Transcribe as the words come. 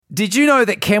Did you know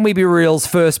that Can We Be Real's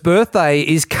first birthday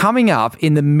is coming up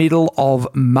in the middle of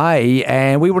May?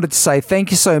 And we wanted to say thank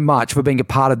you so much for being a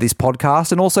part of this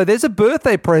podcast. And also, there's a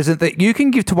birthday present that you can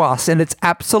give to us, and it's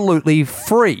absolutely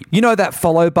free. You know that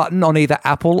follow button on either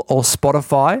Apple or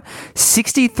Spotify?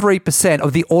 63%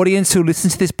 of the audience who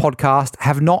listens to this podcast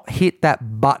have not hit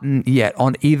that button yet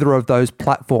on either of those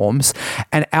platforms.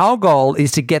 And our goal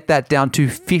is to get that down to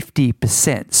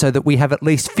 50% so that we have at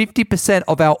least 50%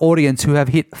 of our audience who have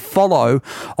hit follow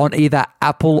on either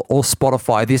Apple or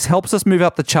Spotify. This helps us move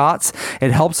up the charts.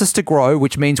 It helps us to grow,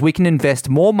 which means we can invest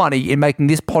more money in making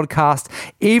this podcast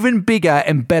even bigger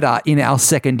and better in our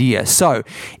second year. So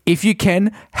if you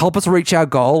can, help us reach our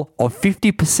goal of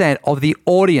 50% of the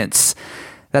audience.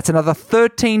 That's another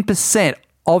 13%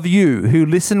 of you who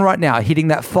listen right now hitting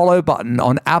that follow button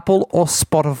on Apple or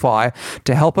Spotify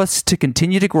to help us to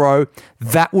continue to grow.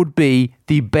 That would be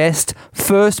the best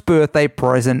first birthday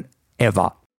present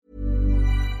ever.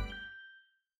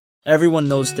 Everyone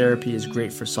knows therapy is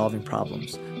great for solving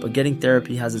problems, but getting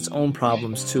therapy has its own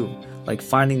problems too, like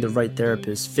finding the right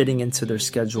therapist, fitting into their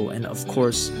schedule, and of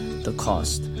course, the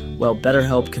cost. Well,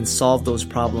 BetterHelp can solve those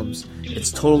problems. It's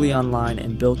totally online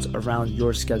and built around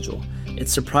your schedule.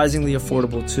 It's surprisingly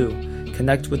affordable too.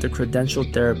 Connect with a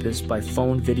credentialed therapist by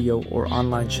phone, video, or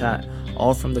online chat,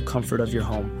 all from the comfort of your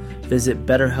home. Visit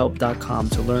BetterHelp.com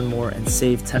to learn more and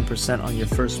save 10% on your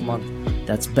first month.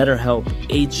 That's BetterHelp,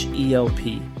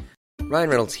 H-E-L-P. Ryan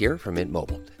Reynolds here from Mint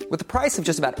Mobile. With the price of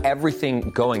just about everything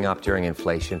going up during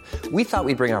inflation, we thought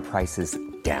we'd bring our prices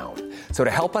down. So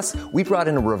to help us, we brought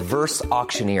in a reverse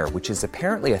auctioneer, which is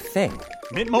apparently a thing.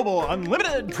 Mint Mobile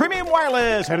Unlimited Premium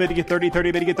Wireless. How to get 30,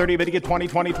 30, bit to get 30, bit to get 20,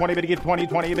 20, 20, bit to get 20,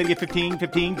 20, bit to get 15,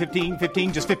 15, 15,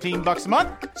 15, just $15 a month?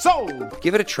 Sold!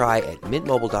 Give it a try at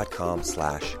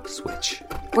mintmobile.com/switch.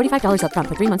 $45 up front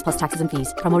for 3 months plus taxes and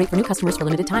fees. Promo rate for new customers for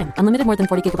limited time. Unlimited more than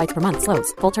 40 gigabytes per month.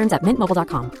 Slows full terms at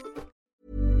mintmobile.com.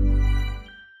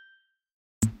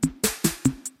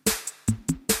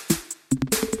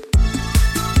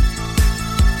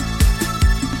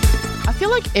 I feel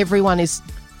like everyone is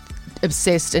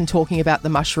obsessed and talking about the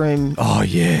mushroom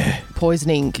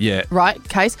poisoning right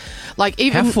case. Like,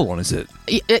 even how full on is it?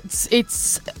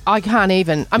 It's I can't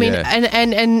even. I mean,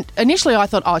 and initially I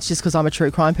thought, it's just because I'm a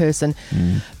true crime person.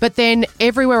 But then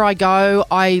everywhere I go,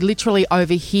 I literally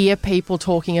overhear people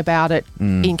talking about it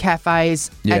in cafes,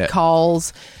 at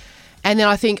Coles. And then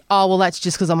I think, that's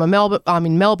just because I'm in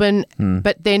Melbourne.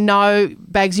 But then no,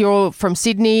 Bags, you're from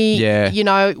Sydney. Yeah. You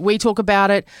know, we talk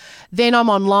about it. Then I'm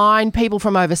online. People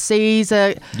from overseas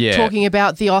are talking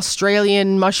about the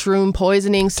Australian mushroom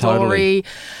poisoning story.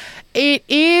 Totally.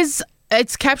 It's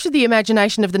captured the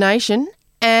imagination of the nation.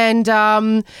 And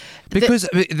because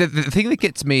the thing that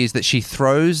gets me is that she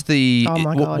throws the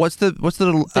what's the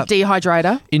little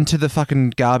dehydrator into the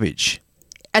fucking garbage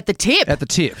at the tip.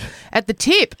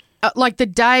 Like the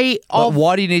day of...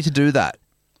 Why do you need to do that?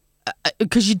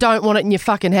 Because you don't want it in your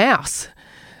fucking house.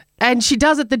 And she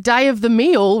does it the day of the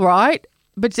meal, right?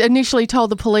 But initially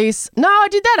told the police, no, I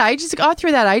did that ages ago. I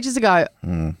threw that ages ago.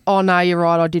 Oh, no, you're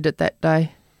right. I did it that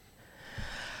day.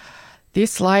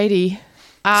 This lady...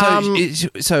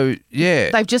 So,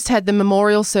 they've just had the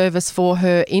memorial service for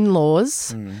her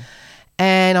in-laws.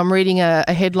 And I'm reading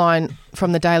a headline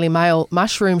from the Daily Mail.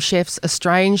 Mushroom chef's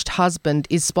estranged husband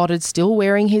is spotted still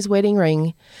wearing his wedding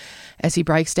ring as he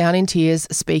breaks down in tears,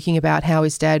 speaking about how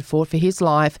his dad fought for his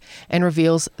life and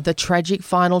reveals the tragic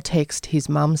final text his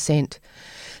mum sent.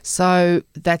 So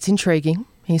that's intriguing.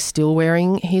 He's still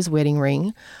wearing his wedding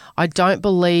ring. I don't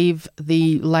believe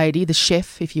the lady, the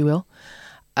chef, if you will,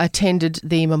 attended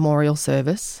the memorial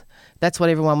service. That's what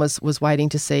everyone was waiting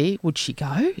to see. Would she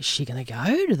go? Is she going to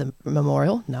go to the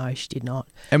memorial? No, she did not.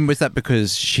 And was that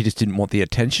because she just didn't want the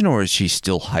attention, or she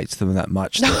still hates them that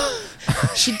much?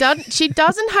 She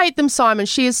doesn't hate them, Simon.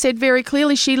 She has said very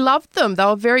clearly she loved them. They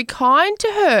were very kind to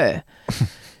her.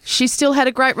 She still had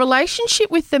a great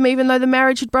relationship with them, even though the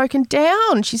marriage had broken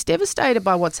down. She's devastated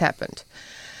by what's happened.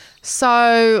 So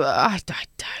I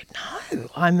don't know.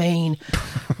 I mean,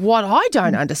 what I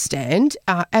don't understand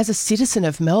as a citizen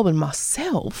of Melbourne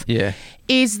myself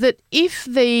is that if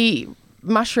the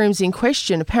mushrooms in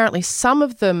question, apparently some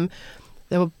of them,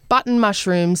 there were button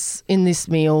mushrooms in this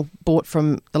meal bought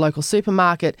from the local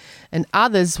supermarket, and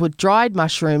others were dried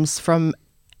mushrooms from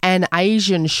an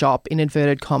Asian shop, in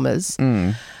inverted commas.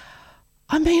 I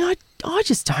mean, I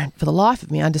just don't for the life of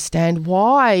me understand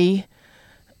why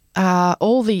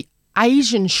all the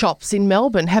Asian shops in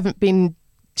Melbourne haven't been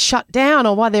shut down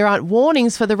or why there aren't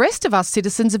warnings for the rest of us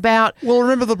citizens about. Well,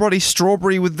 remember the bloody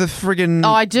strawberry with the friggin'...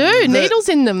 I do, needles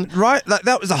in them. Right?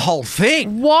 That was the whole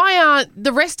thing. Why aren't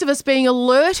the rest of us being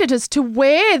alerted as to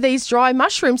where these dry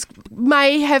mushrooms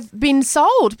may have been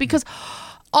sold? Because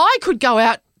I could go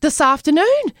out this afternoon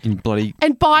and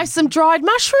buy some dried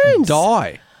mushrooms.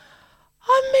 Die.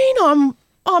 I mean,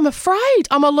 I'm afraid.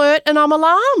 I'm alert and I'm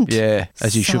alarmed. Yeah,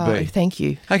 as you should be. Thank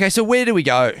you. Okay, so where do we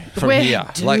go from here?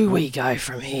 Where do we go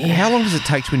from here? How long does it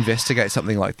take to investigate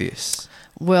something like this?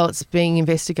 Well, it's being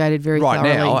investigated very thoroughly.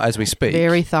 Right now, as we speak.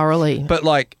 Very thoroughly. But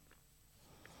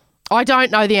I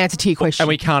don't know the answer to your question. And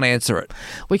we can't answer it.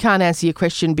 We can't answer your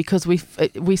question because we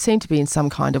seem to be in some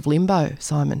kind of limbo,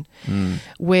 Simon,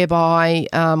 whereby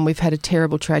we've had a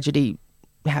terrible tragedy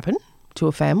happen to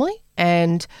a family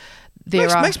and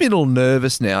makes me a little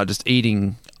nervous now just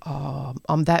eating. Oh,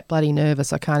 I'm that bloody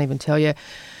nervous. I can't even tell you.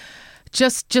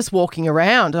 Just walking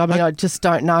around. I mean, I just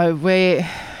don't know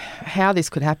how this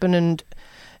could happen and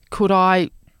could I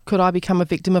become a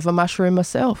victim of a mushroom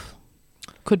myself?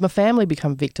 Could my family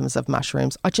become victims of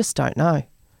mushrooms? I just don't know.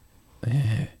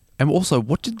 Yeah. And also,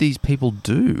 what did these people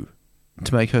do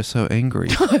to make her so angry?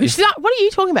 What are you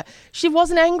talking about? She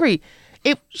wasn't angry.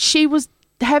 She was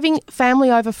having family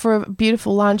over for a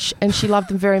beautiful lunch and she loved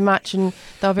them very much and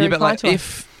they were very kind to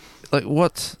her.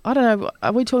 What? I don't know.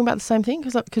 Are we talking about the same thing?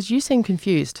 Because you seem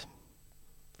confused.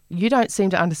 You don't seem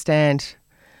to understand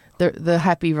the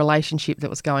happy relationship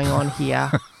that was going on here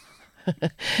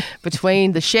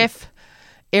between the chef,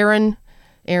 Erin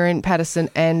Patterson,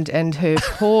 and her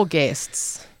poor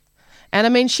guests. And I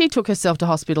mean, she took herself to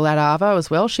hospital at Arvo as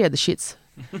well. She had the shits.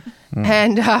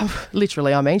 And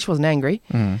literally, I mean, she wasn't angry.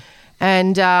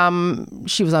 And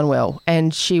she was unwell.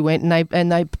 And she went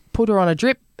and they put her on a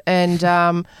drip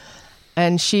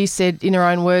and she said in her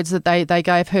own words that they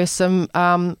gave her some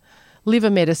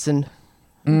liver medicine.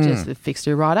 Just fixed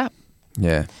her right up.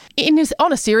 Yeah.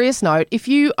 On a serious note, if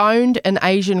you owned an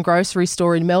Asian grocery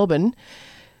store in Melbourne,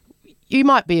 you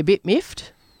might be a bit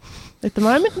miffed at the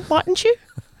moment, mightn't you?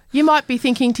 You might be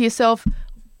thinking to yourself,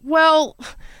 well,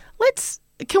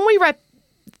 can we wrap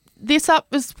this up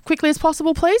as quickly as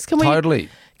possible, please? Totally.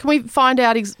 Can we find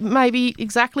out maybe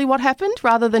exactly what happened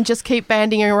rather than just keep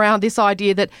bandying around this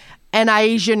idea that an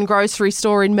Asian grocery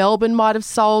store in Melbourne might have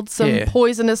sold some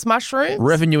poisonous mushrooms?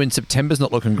 Revenue in September's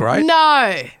not looking great.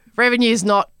 No, revenue's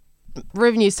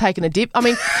taken a dip. I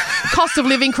mean, cost of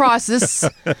living crisis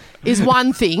is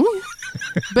one thing,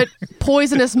 but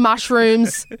poisonous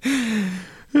mushrooms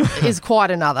is quite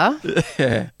another.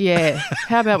 Yeah.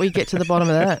 How about we get to the bottom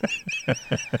of that?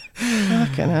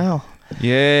 Fucking hell.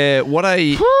 Yeah. What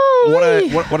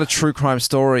a true crime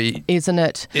story, isn't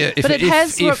it? Yeah,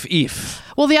 if.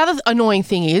 Well, the other annoying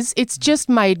thing is, it's just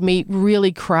made me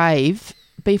really crave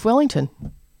beef Wellington.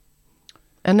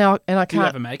 And I can't. Do you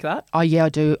ever make that? Oh yeah, I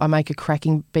do. I make a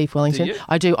cracking beef Wellington. Do you?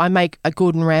 I do. I make a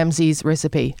Gordon Ramsay's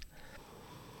recipe.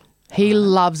 He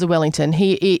loves a Wellington.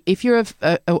 If you're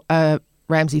a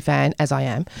Ramsay fan, as I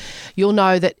am, you'll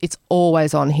know that it's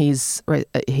always on his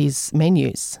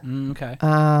menus. Okay.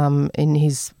 In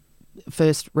his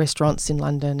first restaurants in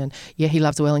London, and he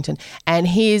loves a Wellington, and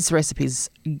his recipe's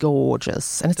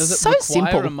gorgeous, and it's does it so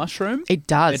require simple. A mushroom? It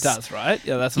does. It does, right?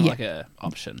 Yeah, that's not like a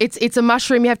option. It's a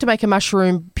mushroom. You have to make a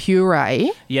mushroom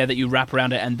puree. Yeah, that you wrap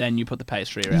around it and then you put the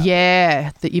pastry around.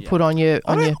 Yeah, that you put on your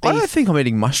beef. I don't think I'm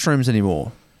eating mushrooms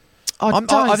anymore. Oh,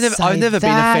 I've never been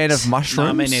a fan of mushrooms.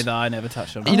 No, me neither. I never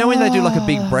touched them. You know when they do like a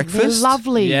big breakfast? They're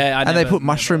lovely. Yeah, they put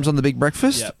mushrooms on the big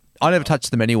breakfast? Yep. I never touch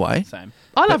them anyway. Same.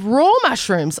 I love raw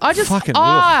mushrooms.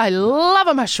 I love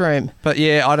a mushroom. But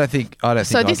yeah, I don't think So I'd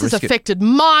this has risk it. affected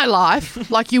my life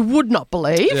like you would not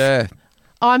believe. Yeah.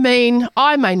 I mean,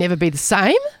 I may never be the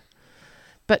same,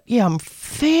 but yeah,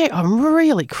 I'm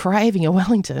really craving a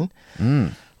Wellington.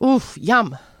 Oof,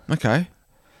 yum. Okay.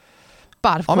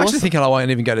 But of I'm course, actually thinking I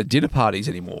won't even go to dinner parties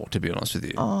anymore, to be honest with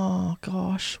you. oh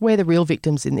gosh, we're the real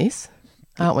victims in this,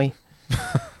 aren't we?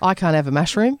 I can't have a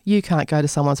mushroom. You can't go to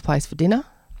someone's place for dinner.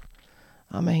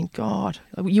 I mean, God,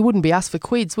 you wouldn't be us for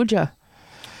quids, would you?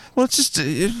 Well, it's just...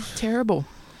 Terrible.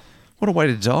 what a way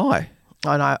to die.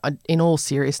 I know. In all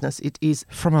seriousness, it is.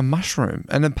 From a mushroom.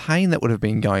 And the pain that would have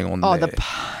been going on there. Oh, the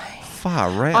pain.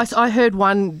 Far out. I heard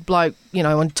one bloke,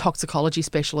 a toxicology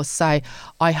specialist say,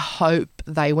 I hope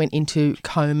they went into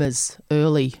comas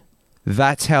early.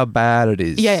 That's how bad it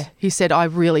is. Yeah, he said, I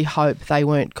really hope they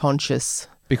weren't conscious.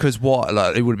 Because what?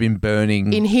 Like, it would have been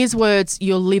burning. In his words,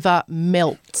 your liver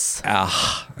melts.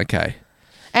 Okay.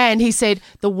 And he said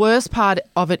the worst part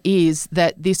of it is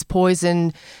that this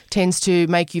poison tends to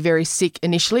make you very sick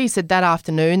initially. He said that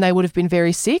afternoon they would have been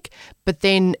very sick, but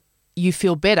then you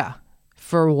feel better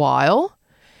for a while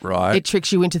Right. It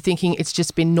tricks you into thinking it's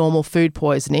just been normal food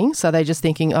poisoning. So they're just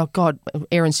thinking, oh, God,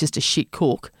 Erin's just a shit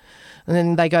cook. And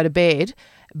then they go to bed.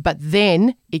 But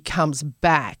then it comes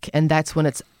back, and that's when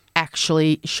it's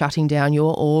actually shutting down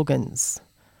your organs.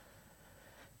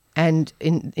 And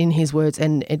in his words,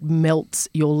 and it melts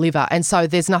your liver. And so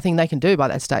there's nothing they can do by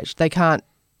that stage.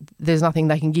 There's nothing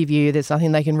they can give you. There's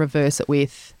nothing they can reverse it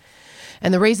with.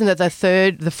 And the reason that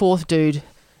the fourth dude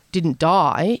didn't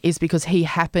die is because he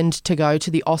happened to go to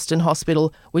the Austin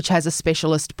Hospital, which has a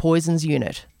specialist poisons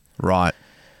unit. Right.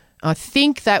 I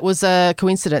think that was a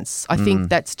coincidence. I think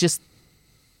that's just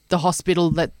the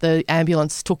hospital that the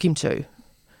ambulance took him to.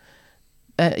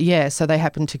 So they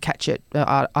happened to catch it.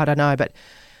 I don't know, but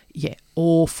yeah,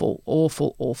 awful,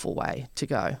 awful, awful way to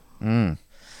go.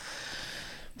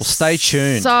 Well, stay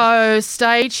tuned. So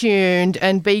stay tuned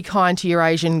and be kind to your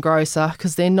Asian grocer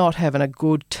because they're not having a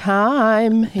good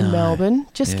time in Melbourne.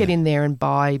 Just get in there and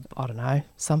buy, I don't know,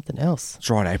 something else.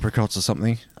 Dried apricots or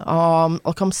something.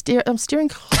 Look, I'm steering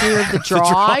clear of the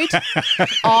dried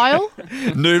aisle.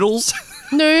 Noodles.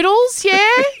 Noodles,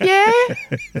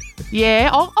 yeah.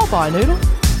 I'll buy a noodle.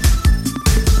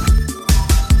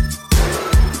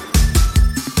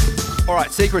 All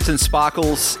right, secrets and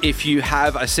sparkles. If you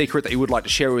have a secret that you would like to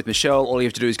share with Michelle, all you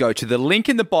have to do is go to the link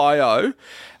in the bio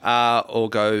or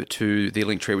go to the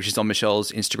link tree, which is on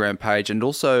Michelle's Instagram page. And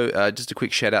also just a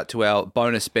quick shout out to our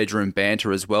bonus bedroom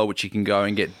banter as well, which you can go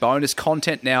and get bonus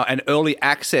content now and early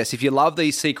access. If you love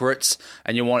these secrets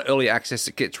and you want early access,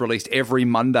 it gets released every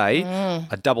Monday,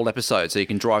 a double episode. So you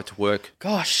can drive to work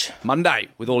Monday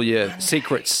with all your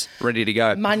secrets ready to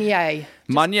go. Monday.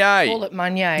 Call it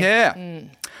Monday. Yeah.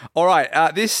 All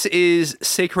right, this is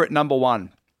secret number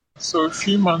one. So a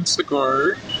few months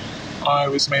ago, I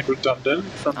was made redundant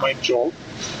from my job,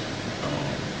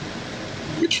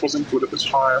 which wasn't good at the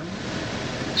time.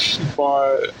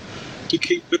 But to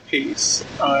keep the peace,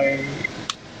 I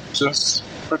just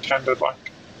pretended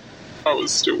like I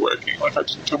was still working. Like I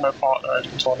didn't tell my partner, I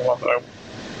didn't tell anyone that I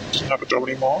didn't have a job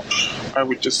anymore. I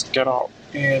would just get up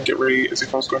and get ready as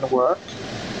if I was going to work.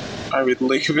 I would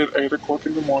leave at 8 o'clock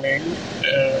in the morning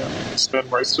and spend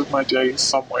most of my day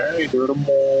somewhere, either at a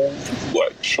mall,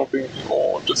 like shopping,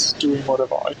 or just doing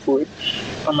whatever I could.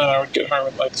 And then I would get home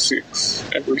at like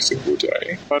 6 every single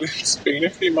day. But it's been a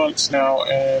few months now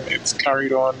and it's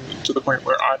carried on to the point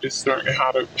where I just don't know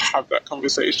how to have that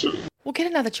conversation. Well, get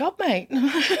another job, mate.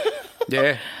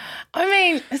 Yeah. I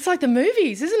mean, it's like the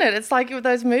movies, isn't it? It's like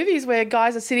those movies where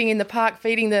guys are sitting in the park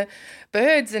feeding the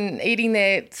birds and eating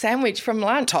their sandwich from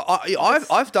lunch.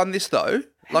 I've done this though.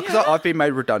 Like, because I've been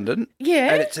made redundant.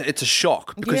 Yeah. And it's a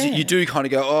shock because you do kind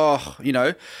of go, oh, you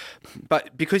know,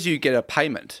 but because you get a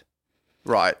payment,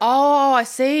 right? Oh, I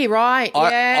see. Right.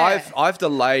 Yeah. I've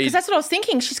delayed. Because that's what I was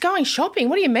thinking. She's going shopping.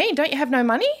 What do you mean? Don't you have no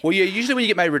money? Well, yeah, usually when you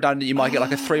get made redundant, you might get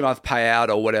like a 3-month payout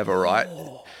or whatever, right?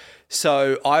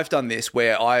 So I've done this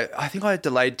where I think I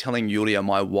delayed telling Yulia,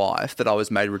 my wife, that I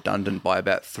was made redundant by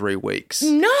about 3 weeks.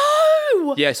 No!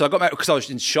 Yeah, so I got made, because I was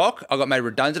in shock, I got made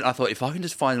redundant. I thought if I can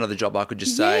just find another job, I could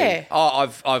just say,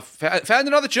 I've found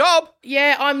another job.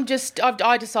 Yeah,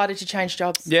 I decided to change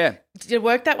jobs. Yeah. Did it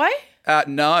work that way?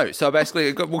 No. So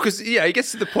basically, because it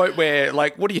gets to the point where,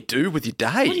 like, what do you do with your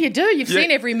day? What do you do? You've seen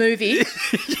every movie.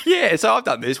 Yeah, so I've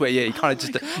done this where, you kind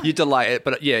of you delay it.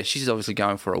 But, yeah, she's obviously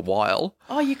going for a while.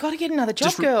 Oh, you got to get another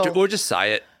job, girl. Or just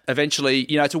say it. Eventually,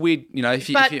 it's a weird, I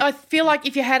feel like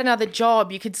if you had another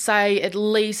job, you could at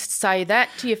least say that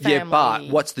to your family. Yeah, but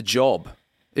what's the job?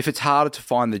 If it's harder to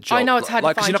find the job, I know it's hard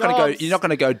to find jobs. You're not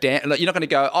going to go down. Like, you're not going to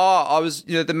go. Oh, I was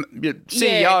the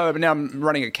CEO, but now I'm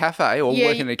running a cafe or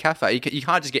working in a cafe. You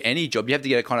can't just get any job. You have to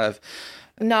get a kind of.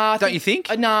 No, don't you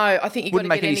think? No, I think you got to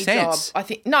get any sense. job. I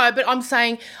think no, but I'm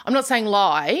not saying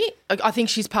lie. I think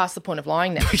she's past the point of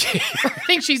lying now. I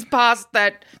think she's past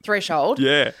that threshold.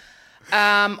 Yeah.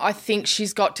 I think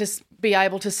she's got to be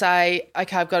able to say,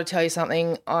 okay, I've got to tell you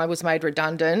something. I was made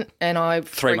redundant, and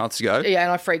 3 months ago. Yeah,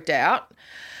 and I freaked out.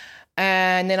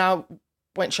 And then I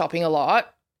went shopping a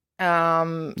lot.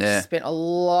 Spent a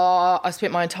lot. I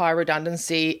spent my entire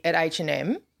redundancy at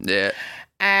H&M. Yeah.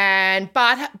 And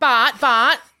but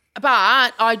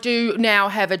I do now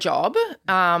have a job.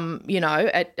 At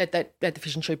the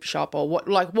fish and chip shop or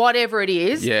whatever it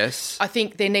is. Yes. I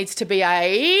think there needs to be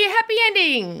a happy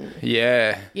ending.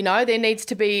 Yeah. There needs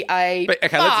to be a.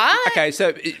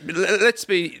 So let's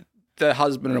be the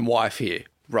husband and wife here,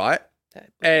 right? That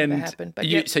would never happen, but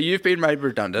so you've been made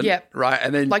redundant, right?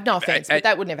 And then, no offense, but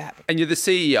that would never happen. And you're the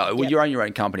CEO. Well, you own your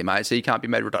own company, mate, so you can't be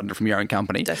made redundant from your own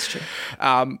company. That's true.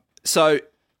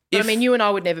 You and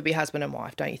I would never be husband and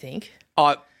wife, don't you think?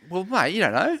 Well, mate, you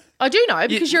don't know. I do know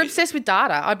because you're obsessed with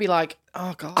data. I'd be like,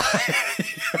 Oh, God.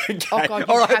 Okay. Oh, God,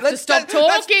 you have to stop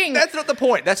talking. That's not the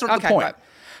point. That's not the Okay, point. right.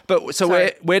 But so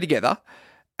we're together,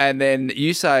 and then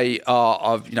you say,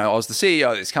 I was the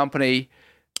CEO of this company.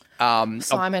 Simon,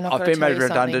 I've got to been tell made you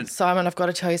redundant. something. Simon, I've got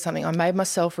to tell you something. I made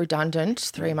myself redundant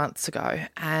 3 months ago,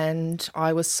 and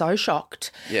I was so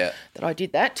shocked Yeah. that I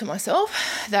did that to myself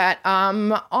that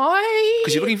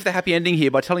Because you're looking for the happy ending here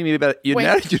by telling me about you're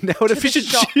now at a fish and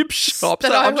chip shop.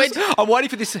 that So I I'm waiting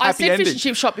for this I happy said ending. fish and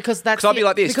chip shop because that's Because I'll be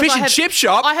like this, because fish I and have- chip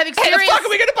shop? I have How the experience. fuck are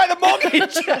we going to pay the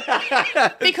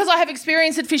mortgage? Because I have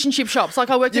experience at fish and chip shops. Like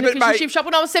I worked in a but fish and mate, chip shop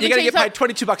when I was You're 17. going to get so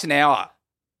paid $22 an hour.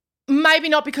 maybe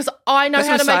not because I know That's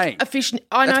how what to I'm make saying. a fish.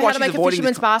 I know That's why how to she's make a avoiding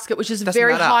fisherman's this. basket, which is a Doesn't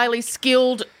very matter. highly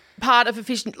skilled part of a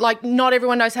fish. Like not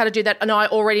everyone knows how to do that, and I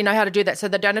already know how to do that, so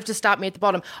they don't have to start me at the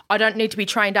bottom. I don't need to be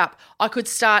trained up. I could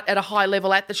start at a high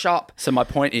level at the shop. So my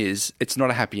point is, it's not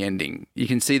a happy ending. You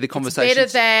can see the conversation. better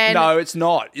than- No, it's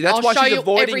not. That's I'll why show she's you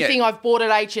avoiding everything it. I've bought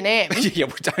at H&M. Yeah,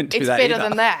 we don't do It's that better either.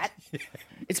 than that.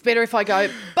 It's better if I go,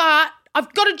 but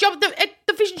I've got a job at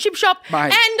the fish and chip shop, Mate.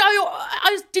 and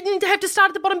I didn't have to start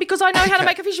at the bottom because I know how to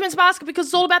make a fisherman's basket because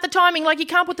it's all about the timing. Like you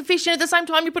can't put the fish in at the same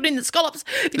time you put in the scallops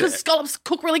because scallops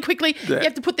cook really quickly. Yeah. You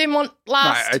have to put them on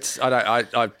last. No,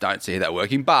 I don't see that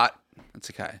working, but it's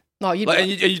okay. No, you Like, don't.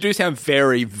 and you do sound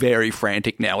very, very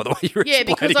frantic now with the way you're Yeah,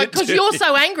 explaining it because to you're me.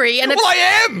 so angry, and Well, it's, I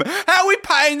am. How are we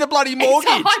paying the bloody mortgage?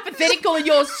 it's a hypothetical, and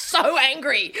you're so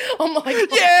angry. Oh my God.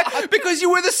 Yeah, because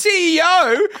you were the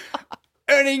CEO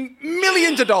earning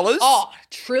millions of dollars. Oh,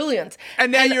 trillions.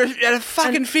 And now you're at a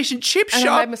fucking fish and chip And I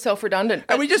shop. made myself redundant.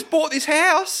 And we just bought this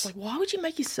house. Why would you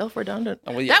make yourself redundant?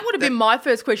 Oh, well, yeah, that would have been my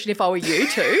first question if I were you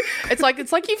two. It's like you've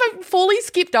fully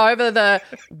skipped over the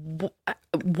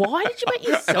why did you make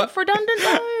yourself redundant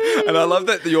though? And I love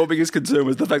that your biggest concern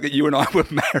was the fact that you and I were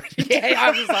married. Yeah,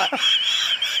 I was like,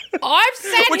 I've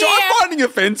sat Which here I'm finding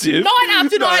offensive. night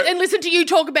after No. night and listened to you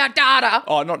talk about data.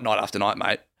 Oh, not night after night,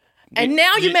 mate. And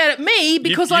now you're mad at me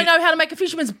because I you- know how to make a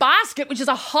fisherman's basket, which is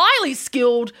a highly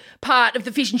skilled part of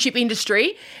the fish and chip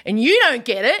industry, and you don't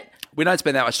get it. We don't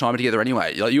spend that much time together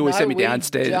anyway. Like, you always No, send me we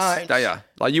downstairs, don't. you?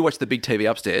 Like you watch the big TV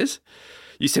upstairs.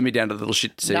 You send me down to the little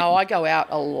shit seat. No, I go out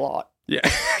a lot. Yeah.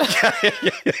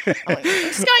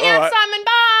 Just going out, Simon.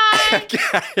 Bye.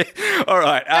 Okay. All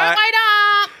right. Don't wait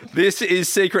up. This is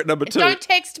secret number 2. Don't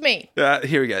text me.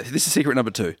 Here we go. This is secret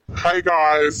number 2. Hey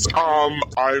guys,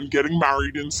 I'm getting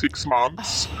married in 6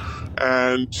 months,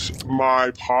 and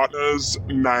my partner's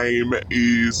name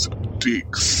is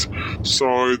Dix.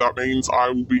 So that means I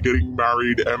will be getting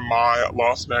married, and my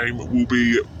last name will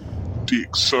be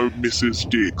Dix, so Mrs.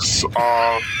 Dix.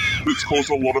 It's caused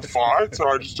a lot of fights, and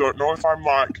I just don't know if I'm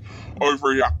like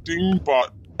overreacting,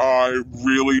 but I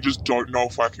really just don't know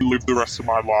if I can live the rest of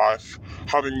my life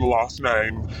having the last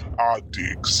name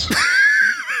Dix.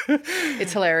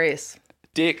 It's hilarious.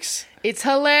 Dix. It's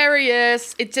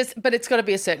hilarious. But it's got to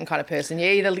be a certain kind of person.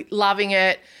 You're either loving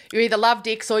it, you either love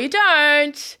dicks or you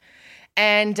don't.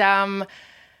 And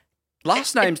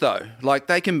Last names, though, like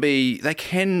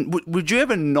would you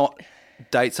ever not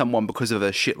date someone because of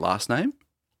a shit last name?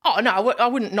 oh no, I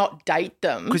wouldn't not date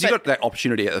them. Because you but got that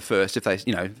opportunity at the first, if they,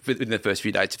 within the first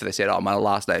few dates, if they said, oh, my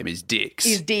last name is Dix.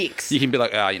 is dicks You can be like,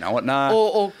 oh, you know what, nah.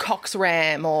 or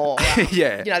Coxram or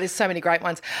Yeah. there's so many great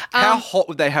ones. How hot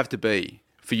would they have to be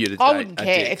for you to date I wouldn't a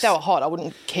care Dix? if they were hot. I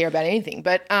wouldn't care about anything.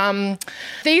 But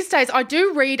these days, I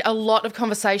do read a lot of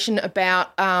conversation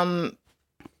about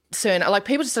certain, like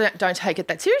people just don't take it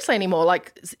that seriously anymore.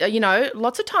 Like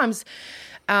lots of times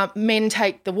men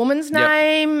take the woman's Yep.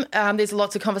 name. There's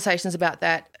lots of conversations about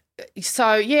that.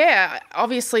 So yeah,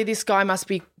 obviously this guy must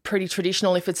be pretty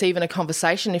traditional if it's even a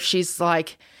conversation. If she's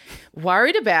like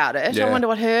worried about it, Yeah. I wonder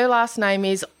what her last name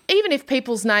is. Even if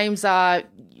people's names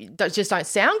just don't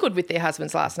sound good with their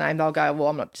husband's last name, they'll go, well,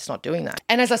 I'm just not doing that.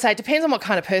 And as I say, it depends on what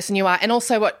kind of person you are and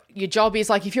also what your job is.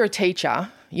 Like if you're a teacher,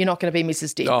 you're not going to be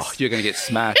Mrs. Dix. Oh, you're going to get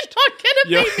smashed.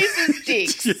 You're not going to be Mrs.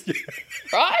 Dix.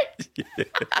 Right?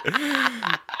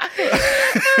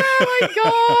 Oh, my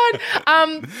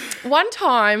God. One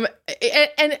time,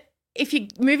 and if you're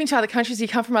moving to other countries, you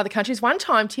come from other countries. One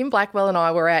time, Tim Blackwell and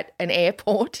I were at an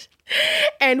airport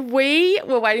and we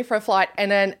were waiting for a flight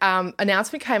and an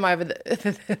announcement came over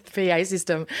the PA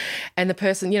system and the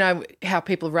person, how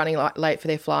people are running late for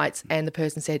their flights, and the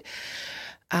person said,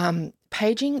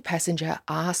 paging passenger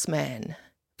arse man.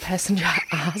 Passenger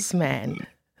arse man.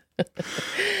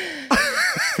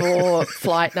 For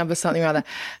flight number something or other,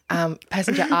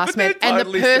 passenger arse man, they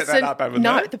totally set that up, haven't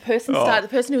they? the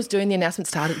person who was doing the announcement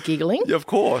started giggling, Yeah, of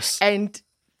course. and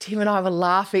Tim and I were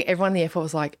laughing. Everyone in the airport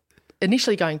was like,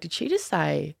 initially going, "Did she just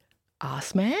say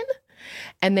arse man?"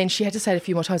 And then she had to say it a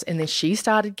few more times, and then she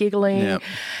started giggling. Yep.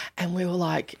 And we were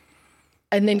like,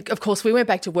 and then, of course, we went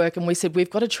back to work and we said, we've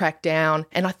got to track down.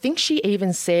 And I think she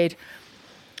even said,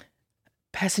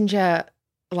 passenger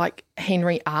like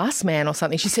Henry Arsman or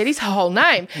something. She said his whole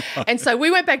name. And so we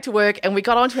went back to work and we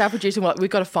got onto our producer and we're like, we've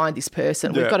got to find this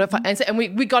person. We've got to find, and we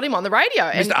got him on the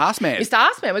radio. Mr. Arsman. Mr.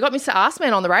 Arsman. We got Mr.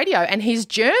 Arsman on the radio and he's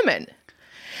German.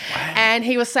 Wow. And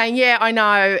he was saying, yeah, I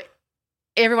know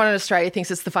everyone in Australia thinks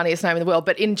it's the funniest name in the world,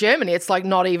 but in Germany it's like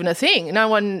not even a thing. No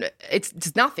one,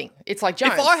 it's nothing. It's like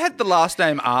Jones. If I had the last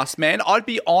name Arsman, I'd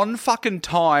be on fucking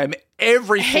time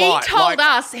every flight. He told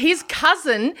us his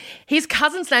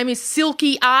cousin's name is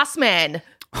Silky Arsman.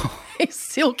 He's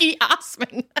Silky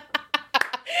Arsman.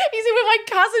 He said when my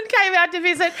cousin came out to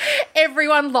visit,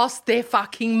 everyone lost their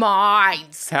fucking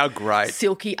minds. How great.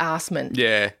 Silky Arsman.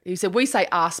 Yeah. He said, we say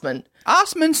Arsman.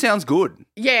 Arsman sounds good.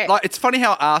 Yeah. Like, it's funny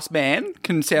how Arsman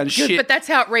can sound Good, shit. but that's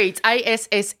how it reads.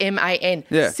 Arsman.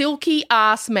 Yeah. Silky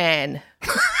Arsman.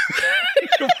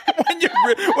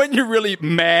 when you really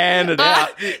man it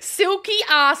out. Silky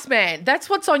Arsman. That's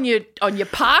what's on your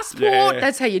passport. Yeah.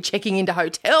 That's how you're checking into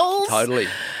hotels. Totally.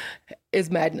 Is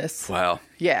madness. Wow.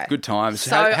 Yeah. Good times.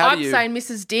 So how I'm do you... saying,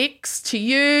 Mrs. Dix, to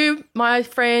you, my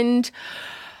friend,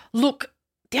 look,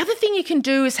 the other thing you can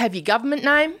do is have your government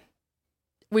name,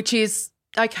 which is,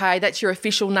 okay, that's your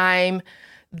official name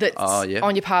that's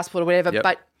on your passport or whatever,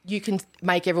 but you can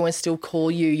make everyone still call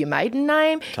you your maiden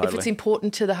name if it's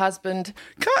important to the husband.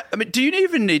 Do you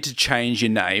even need to change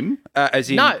your name? As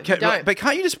in, No, you don't. But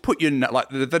can't you just put your like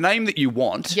the name that you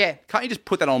want? Yeah. Can't you just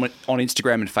put that on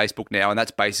Instagram and Facebook now, and that's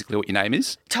basically what your name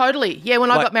is? Totally. Yeah, when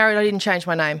I got married, I didn't change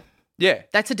my name. Yeah.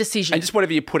 That's a decision. And just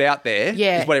whatever you put out there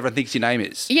is what everyone thinks your name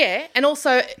is. Yeah, and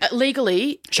also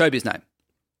legally... Showbiz name.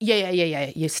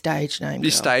 Yeah. Your stage name. Your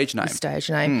stage name. Your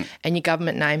stage name and your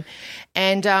government name.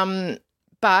 And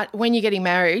but when you're getting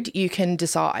married, you can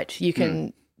decide. You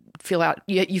can fill out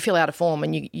you fill out a form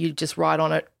and you just write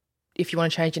on it if you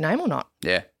want to change your name or not.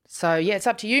 Yeah. So, yeah, it's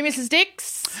up to you, Mrs.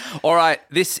 Dix. All right,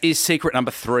 this is secret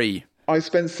number 3. I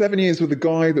spent 7 years with a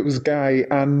guy that was gay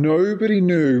and nobody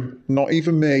knew, not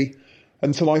even me,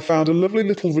 until I found a lovely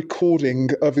little recording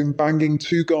of him banging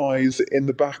 2 guys in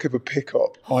the back of a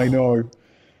pickup. I know.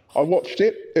 I watched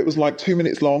it. It was like 2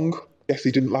 minutes long. Yes,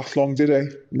 he didn't last long, did he?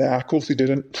 Nah, of course he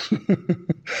didn't.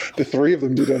 The 3 of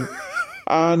them didn't.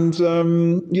 And,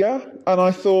 and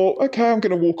I thought, okay, I'm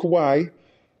going to walk away.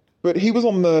 But he was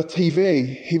on the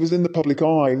TV. He was in the public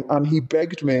eye, and he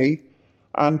begged me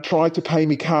and tried to pay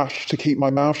me cash to keep my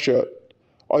mouth shut.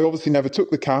 I obviously never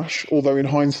took the cash, although in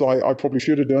hindsight, I probably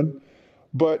should have done.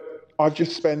 But I've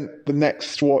just spent the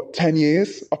next, 10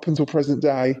 years, up until present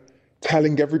day,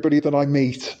 telling everybody that I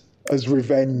meet as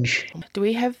revenge. Do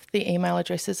we have the email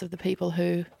addresses of the people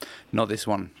who... Not this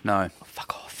one, no. Oh,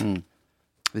 fuck off.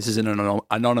 This is an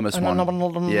anonymous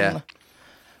one. Yeah.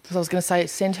 Because I was going to say,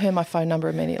 send her my phone number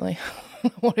immediately.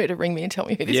 I want her to ring me and tell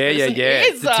me who this person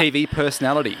is. is. The TV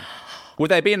personality.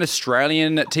 Would they be an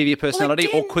Australian TV personality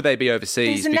or could they be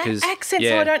overseas? There's an accent,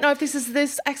 so I don't know if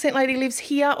this accent lady lives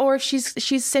here or if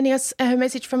she's sending us her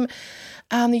message from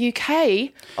the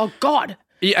UK. Oh, God.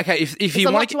 Yeah, okay, if There's you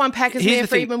a want lot to unpack, as Mayor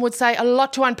Friedman would say, a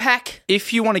lot to unpack.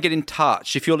 If you want to get in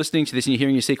touch, if you're listening to this and you're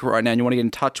hearing your secret right now and you want to get in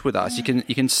touch with us, you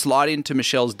can slide into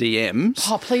Michelle's DMs.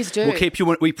 Oh, please do. We'll keep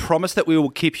you. We promise that we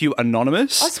will keep you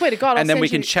anonymous. I swear to God, and then we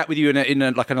can chat with you in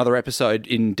another episode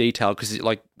in detail because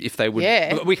if they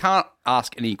would, we can't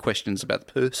ask any questions about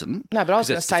the person. No, but I was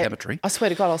going to say, defamatory. I swear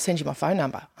to God, I'll send you my phone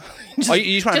number. You just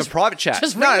want to have a private chat?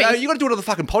 Just ring me. No, you got to do it on the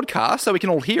fucking podcast so we can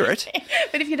all hear it.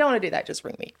 But if you don't want to do that, just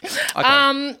ring me.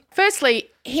 Okay. Firstly,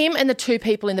 him and the 2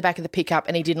 people in the back of the pickup,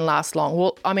 and he didn't last long.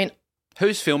 Well, I mean,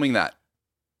 who's filming that?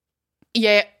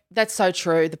 Yeah, that's so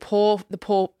true. The poor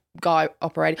guy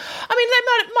operating. I mean,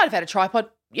 they might have had a tripod.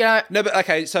 You know. No, but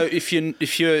okay. So if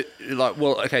you're like,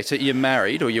 well, okay, so you're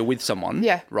married or you're with someone,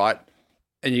 right?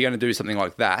 And you're going to do something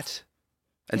like that,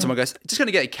 and someone goes, "Just going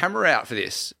to get a camera out for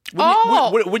this."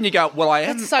 Wouldn't you go? Well, I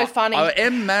am. That's so funny. I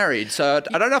am married, so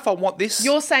I don't know if I want this.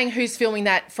 You're saying who's filming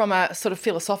that from a sort of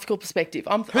philosophical perspective?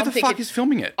 Who the fuck is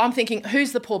filming it? I'm thinking,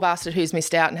 who's the poor bastard who's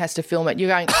missed out and has to film it? You're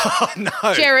going, oh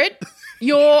no, Jared.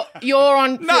 You're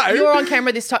on you're on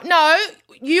camera this time. No,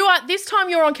 you are this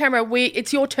time. You're on camera.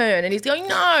 It's your turn, and he's going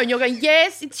no, and you're going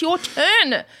yes, it's your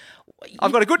turn.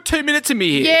 I've got a good 2 minutes in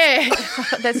me here. Yeah,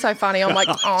 that's so funny. I'm like,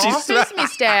 oh, who's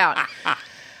missed out?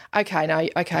 Okay,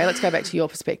 let's go back to your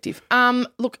perspective.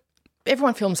 Look,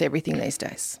 everyone films everything these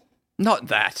days. Not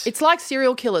that. It's like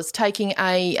serial killers taking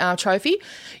a trophy.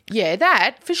 Yeah,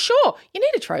 that for sure. You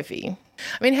need a trophy.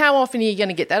 I mean, how often are you going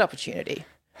to get that opportunity?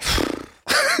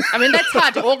 I mean, that's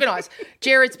hard to organise.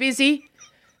 Jared's busy.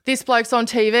 This bloke's on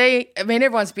TV. I mean,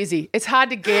 everyone's busy. It's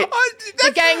hard to get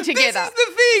the gang together. This is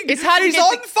the thing. It's hard He's to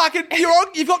get on fucking.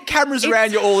 You've got cameras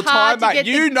around you all the hard time, to mate.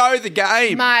 get You know the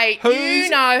game, Mate, you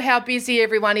know how busy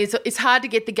everyone is. It's hard to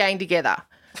get the gang together.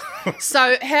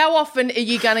 So how often are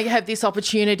you going to have this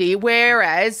opportunity?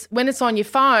 Whereas when it's on your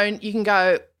phone, you can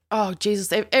go, oh,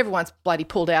 Jesus, everyone's bloody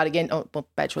pulled out again. Oh, well,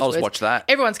 bad choice I'll of just words. watch that.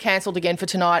 Everyone's cancelled again for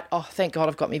tonight. Oh, thank God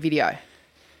I've got my video.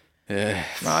 Yeah.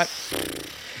 Right?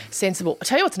 Sensible. I'll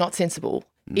tell you what's not sensible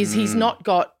is he's not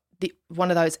got one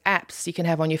of those apps you can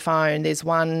have on your phone. There's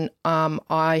one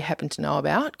I happen to know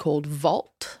about called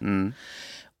Vault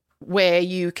where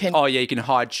you can Oh, yeah, you can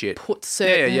hide shit. put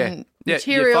certain Yeah,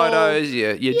 material. your photos,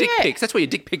 your dick Yeah. pics. That's where your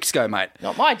dick pics go, mate.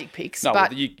 Not my dick pics, No,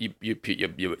 but well, you put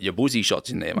your boozy shots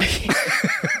in there, mate.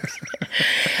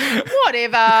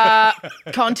 whatever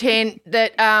content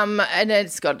that and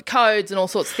it's got codes and all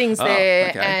sorts of things there,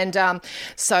 okay. and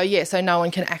so no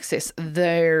one can access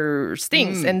those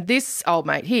things. And this old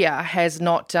mate here has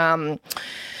not done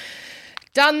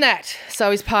that.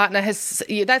 So his partner has.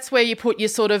 That's where you put your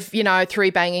sort of 3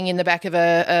 banging in the back of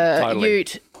a Totally.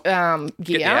 ute gear.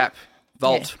 Get the app.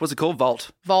 Vault. Yeah. What's it called?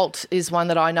 Vault. Vault is one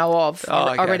that I know of. Oh,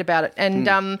 I okay. read about it,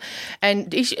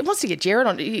 and he wants to get Jared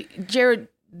on. Jared,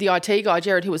 the IT guy,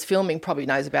 Jared, who was filming, probably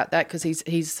knows about that because he's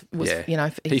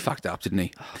he fucked up, didn't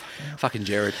he? Fucking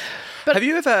Jared. But have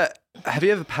you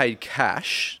ever paid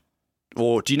cash,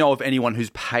 or do you know of anyone who's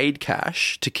paid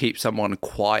cash to keep someone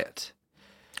quiet?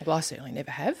 Well, I certainly never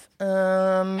have.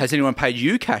 Has anyone paid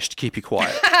you cash to keep you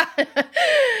quiet?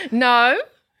 No.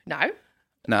 No.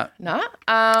 Um,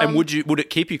 And would it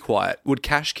keep you quiet? Would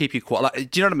cash keep you quiet?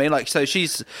 Like, do you know what I mean? Like, so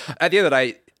she's at the end of the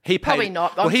day, he paid. Probably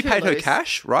not. Well, I'm he too paid her loose.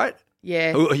 cash, right?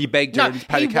 Yeah. Or he begged her No, and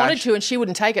paid he her cash. wanted to, and she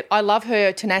wouldn't take it. I love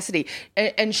her tenacity,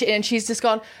 and she's just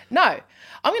gone. No,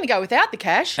 I'm going to go without the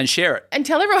cash and share it. and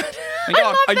tell everyone. And go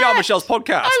on Michelle's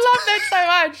podcast. I love that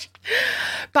so much.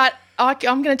 But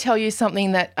I'm going to tell you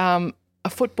something that a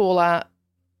footballer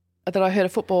that I heard a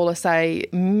footballer say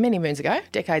many moons ago,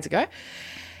 decades ago.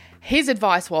 His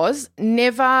advice was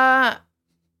never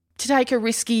to take a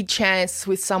risky chance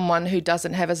with someone who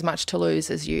doesn't have as much to lose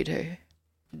as you do.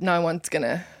 No one's going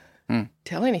to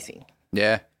tell anything.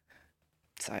 Yeah.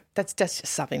 So that's just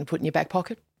something to put in your back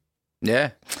pocket.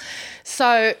 Yeah.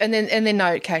 So and then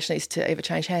no cash needs to ever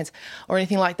change hands or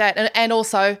anything like that. And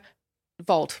also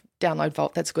Vault, download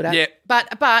Vault. That's a good app. Yeah.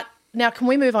 But now can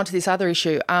we move on to this other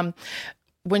issue?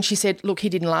 When she said, look, he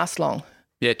didn't last long.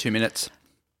 Yeah, 2 minutes.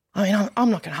 I mean, I'm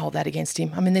not going to hold that against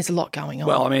him. I mean, there's a lot going on.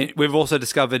 Well, I mean, we've also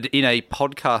discovered in a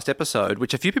podcast episode,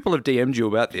 which a few people have DM'd you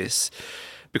about this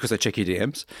because they check your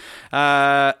DMs,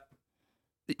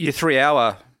 your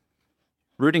 3-hour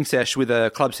rooting sesh with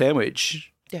a club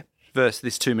sandwich versus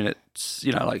this 2 minutes,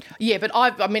 Yeah, but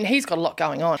I mean, he's got a lot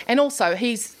going on. And also,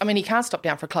 he can't stop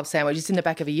down for a club sandwich. He's in the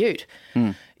back of a ute.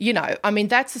 I mean,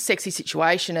 that's a sexy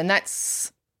situation, and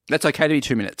that's okay to be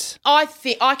 2 minutes. I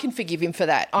think I can forgive him for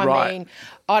that. I Right. mean,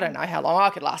 I don't know how long I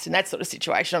could last in that sort of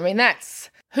situation. I mean,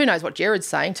 who knows what Jared's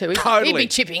saying too. He'd Totally. be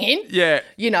chipping in. Yeah.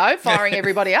 Firing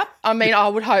everybody up. I mean, I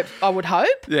would hope.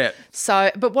 Yeah.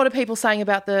 So, but what are people saying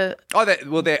about the... Oh,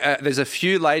 there's a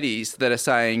few ladies that are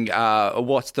saying,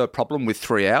 what's the problem with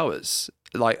 3 hours?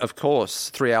 Like, of course,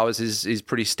 3 hours is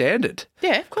pretty standard.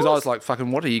 Yeah, of course. Because I was like,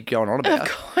 fucking, what are you going on about?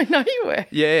 I know you were.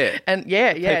 Yeah. And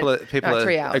yeah. People No,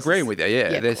 3 are hours agreeing with you, yeah.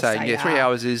 of They're course saying, they 3 are.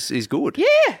 hours is good.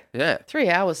 Yeah. Yeah. 3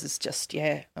 hours is just,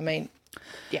 I mean,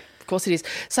 yeah, of course it is.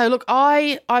 So, look,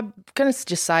 I'm going to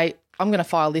just say I'm going to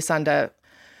file this under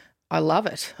I love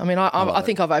it. I mean, I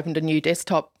think I've opened a new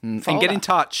desktop folder. And get in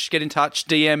touch,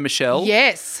 DM Michelle.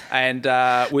 Yes. And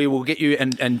we will get you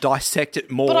and dissect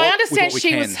it more. But I understand with what we she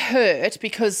can. was hurt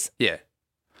because... Yeah.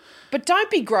 But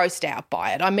don't be grossed out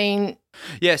by it. I mean...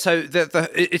 Yeah, so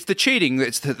it's the cheating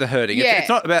that's the hurting. Yeah. It's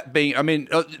not about being... I mean,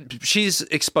 she's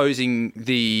exposing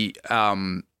the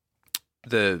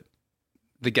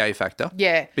gay factor.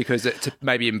 Yeah. Because it's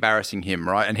maybe embarrassing him,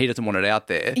 right? And he doesn't want it out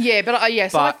there. Yeah,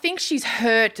 so I But- think she's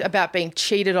hurt about being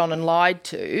cheated on and lied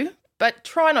to, but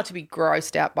try not to be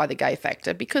grossed out by the gay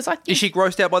factor because I think... Is she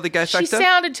grossed out by the gay She factor?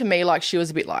 sounded to me like she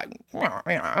was a bit like,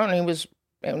 and it was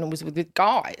with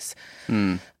guys.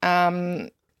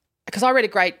 Because I read a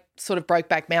great sort of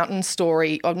Brokeback Mountain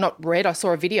story. I've not read, I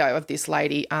saw a video of this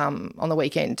lady on the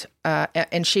weekend,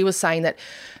 and she was saying that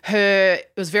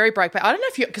it was very Brokeback. I don't know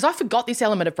if because I forgot this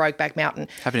element of Brokeback Mountain.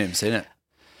 Haven't even seen it.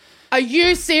 Are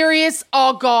you serious?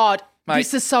 Oh, God. Mate.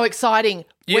 This is so exciting.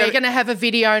 Yeah. We're going to have a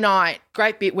video night.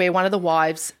 Great bit where one of the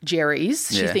wives, Jerry's,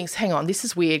 she Yeah. thinks, hang on, this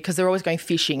is weird because they're always going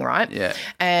fishing, right? Yeah.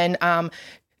 And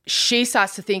she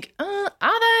starts to think, are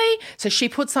they? So she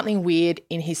puts something weird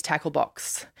in his tackle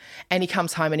box and he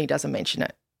comes home and he doesn't mention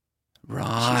it.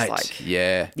 Right. She's like,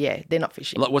 yeah. yeah, they're not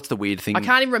fishing. Like, what's the weird thing? I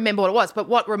can't even remember what it was, but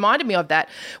what reminded me of that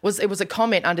was it was a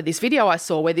comment under this video I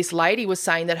saw where this lady was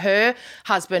saying that her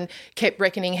husband kept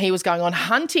reckoning he was going on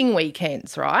hunting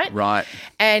weekends, right? Right.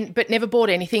 But never brought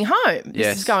anything home.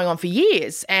 This is going on for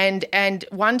years. And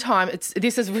one time,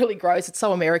 this is really gross. It's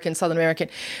so American, Southern American.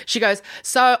 She goes,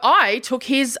 so I took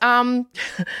his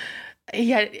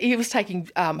he was taking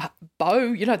bow,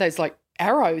 you know, those like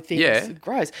arrow things. Yeah.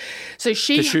 Gross. So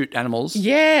she To shoot animals.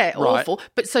 Yeah, Right. awful.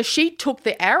 But so she took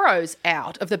the arrows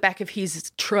out of the back of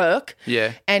his truck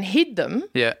and hid them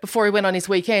before he went on his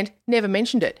weekend. Never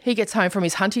mentioned it. He gets home from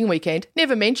his hunting weekend,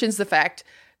 never mentions the fact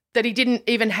that he didn't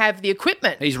even have the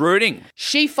equipment. He's rooting.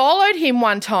 She followed him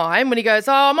one time when he goes,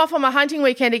 oh, I'm off on my hunting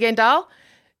weekend again, Dal.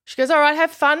 She goes, all right,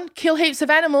 have fun, kill heaps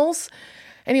of animals.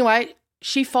 Anyway,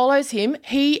 she follows him.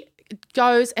 He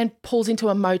goes and pulls into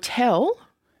a motel.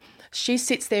 She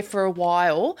sits there for a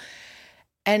while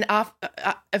and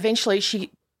eventually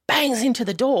she bangs into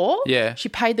the door. Yeah. She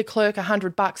paid the clerk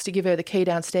 $100 to give her the key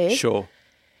downstairs. Sure.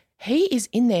 He is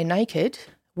in there naked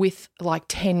with like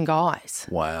 10 guys.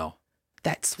 Wow.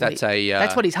 That's what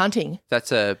he's hunting. What's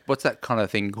that kind of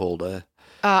thing called?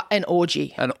 An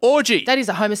orgy. An orgy. That is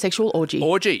a homosexual orgy.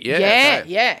 Orgy, yeah.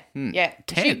 Yeah, okay. yeah.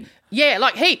 10. Yeah,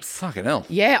 like heaps. Fucking hell.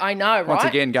 Yeah, I know, right? Once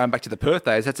again, going back to the Perth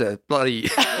days, that's a bloody...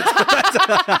 that's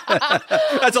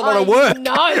a lot of work.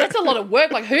 No, that's a lot of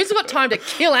work. Like, who's got time to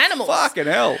kill animals? Fucking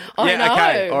hell. I know.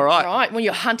 Okay, all right. Right, when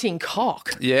you're hunting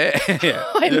cock. Yeah.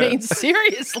 I mean,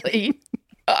 seriously.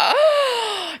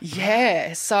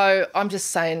 Yeah, so I'm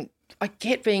just saying, I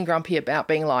get being grumpy about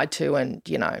being lied to and,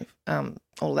 you know,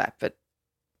 all that, but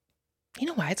in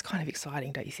a way it's kind of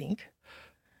exciting, don't you think?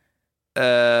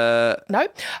 No?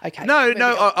 Okay. No,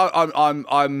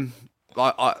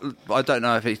 I don't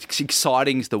know if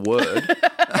exciting's the word.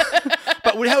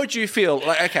 But how would you feel?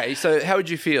 Like, okay, so how would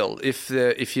you feel if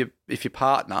your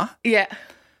partner? Yeah.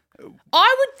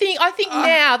 I think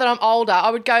now that I'm older,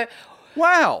 I would go,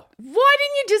 wow, why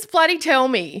didn't you just bloody tell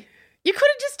me? You could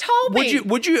have just told me.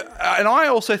 Would you? And I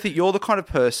also think you're the kind of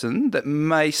person that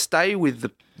may stay with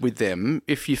them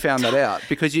if you found that out,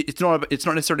 because it's not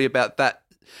necessarily about that,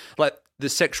 like the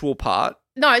sexual part.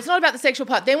 No, it's not about the sexual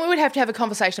part. Then we would have to have a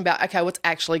conversation about, okay, what's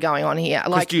actually going on here?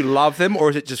 Like, do you love them, or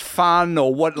is it just fun,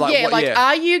 or what?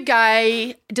 Are you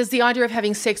gay? Does the idea of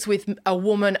having sex with a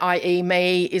woman, i.e.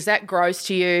 me, is that gross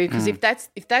to you? Because if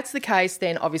that's the case,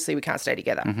 then obviously we can't stay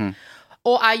together. Mm-hmm.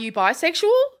 Or are you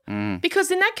bisexual? Because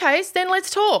in that case, then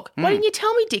let's talk. Why didn't you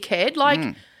tell me, dickhead?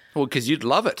 Like, well, because you'd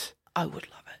love it. I would love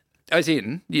it. As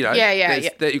in, you know,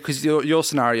 because your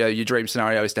scenario, your dream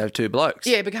scenario is to have two blokes.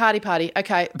 Yeah, Bacardi party.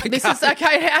 Okay, this is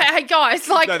okay. Hey guys,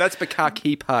 like, no, that's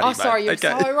Bacardi party. Oh, sorry, you're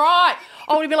okay. so right.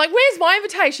 I would have been like, "Where's my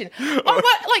invitation?" And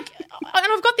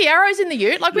I've got the arrows in the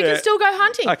ute. Like, we can still go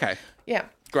hunting. Okay. Yeah.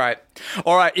 Great.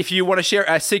 All right. If you want to share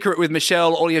a secret with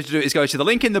Michelle, all you have to do is go to the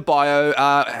link in the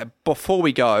bio. Before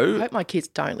we go, I hope my kids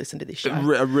don't listen to this show.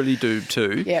 I really do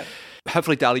too. Yeah.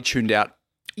 Hopefully, Dali tuned out.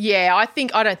 Yeah, I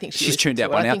don't think she's tuned out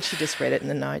by now. I think she just read it in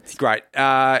the notes. Great.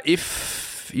 How would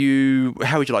you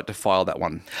like to file that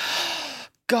one?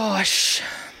 Gosh.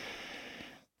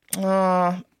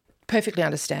 Perfectly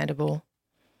understandable.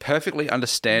 Perfectly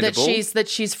understandable. That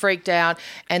she's freaked out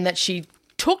and that she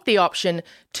took the option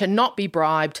to not be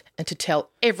bribed and to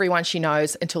tell everyone she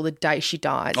knows until the day she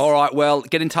dies. All right, well,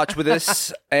 get in touch with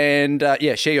us and,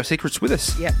 share your secrets with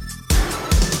us. Yep.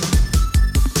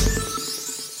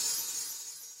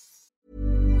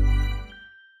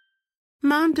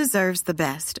 Mom deserves the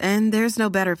best, and there's no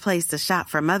better place to shop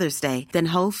for Mother's Day than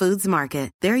Whole Foods Market.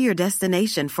 They're your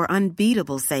destination for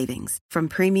unbeatable savings, from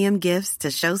premium gifts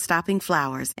to show-stopping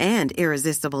flowers and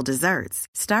irresistible desserts.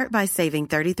 Start by saving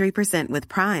 33% with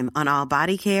Prime on all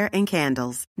body care and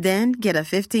candles. Then get a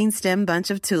 15-stem bunch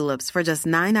of tulips for just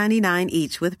 $9.99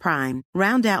 each with Prime.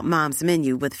 Round out Mom's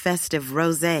menu with festive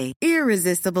rosé,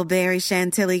 irresistible berry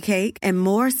chantilly cake, and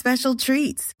more special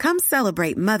treats. Come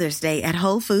celebrate Mother's Day at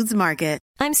Whole Foods Market.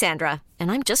 I'm Sandra,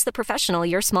 and I'm just the professional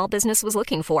your small business was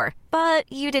looking for.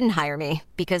 But you didn't hire me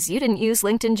because you didn't use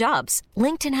LinkedIn Jobs.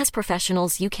 LinkedIn has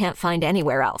professionals you can't find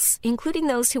anywhere else, including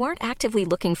those who aren't actively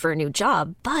looking for a new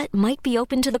job, but might be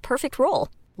open to the perfect role,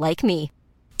 like me.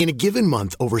 In a given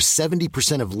month, over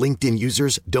 70% of LinkedIn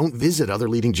users don't visit other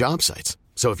leading job sites.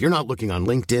 So if you're not looking on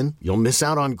LinkedIn, you'll miss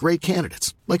out on great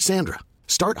candidates like Sandra.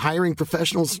 Start hiring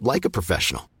professionals like a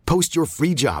professional. Post your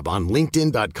free job on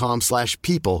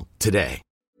linkedin.com/people today.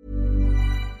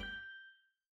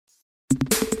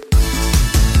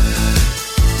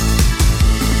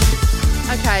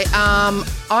 Okay,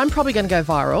 I'm probably going to go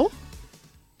viral.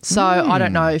 So I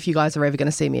don't know if you guys are ever going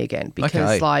to see me again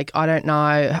because, Okay. I don't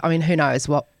know. I mean, who knows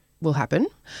what will happen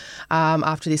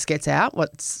after this gets out.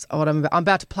 I'm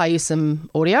about to play you some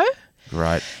audio.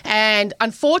 Right. And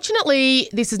unfortunately,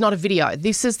 this is not a video.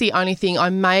 This is the only thing. I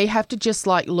may have to just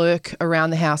like lurk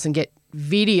around the house and get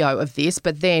video of this,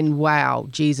 but then, wow,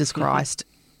 Jesus Christ.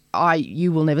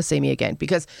 You will never see me again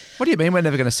because... What do you mean we're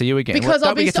never going to see you again? Because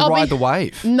don't we get to ride the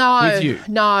wave with you?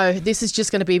 No, this is just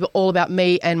going to be all about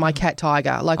me and my cat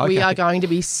Tiger. Like we are going to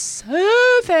be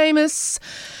so famous.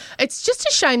 It's just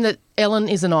a shame that Ellen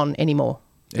isn't on anymore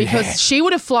because she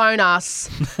would have flown us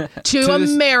to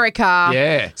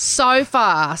America so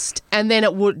fast and then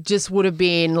it would have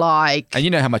been like... And you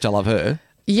know how much I love her.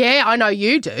 Yeah, I know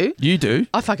you do. You do?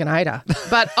 I fucking hate her.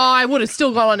 But I would have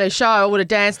still gone on her show. I would have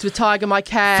danced with Tiger, my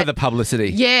cat. For the publicity.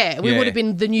 Yeah, we would have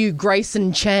been the new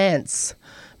Grayson Chance.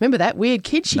 Remember that weird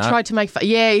kid? She tried to make fun.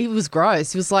 Yeah, he was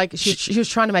gross. He was like, she was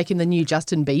trying to make him the new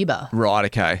Justin Bieber. Right,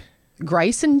 okay.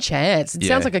 Grayson Chance. It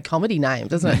sounds like a comedy name,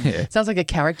 doesn't it? It sounds like a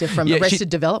character from Arrested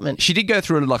Development. She did go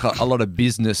through like a lot of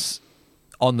business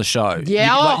on the show.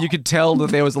 Yeah. You could tell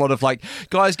that there was a lot of like,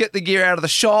 guys, get the gear out of the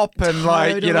shop and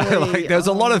like there was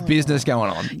a lot of business going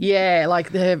on. Yeah,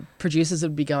 like the producers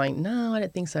would be going, no, I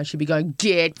don't think so. She'd be going,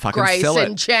 get fucking sell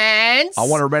Grayson it. Chance. I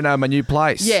want to reno my new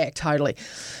place. Yeah, totally.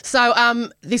 So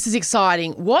this is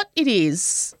exciting. What it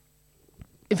is,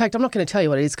 in fact, I'm not going to tell you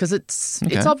what it is because it's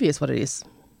obvious what it is.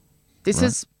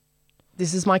 This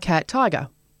is my cat, Tiger.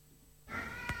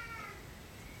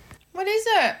 What is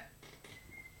it?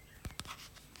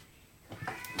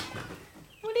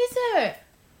 What is it?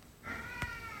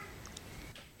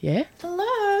 Yeah?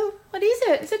 Hello? What is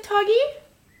it? Is it Tuggy?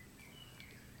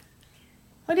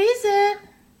 What is it?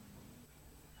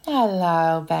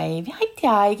 Hello, baby. Hi,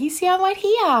 Tuggy. See, I'm right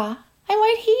here. I'm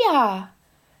right here.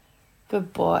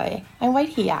 Good boy. I'm right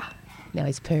here. Now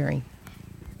he's purring.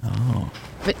 Oh.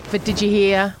 But did you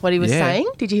hear what he was saying?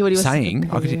 Did you hear what he was saying?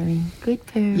 Good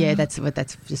purr. Yeah, that's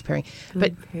just purring.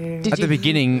 But at the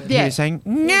beginning, he was saying,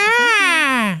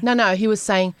 nah. No, he was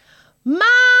saying,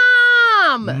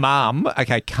 Mum! Mum?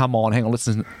 Okay, come on, hang on,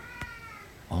 listen.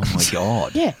 Oh, my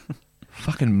God. Yeah.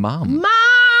 Fucking mum.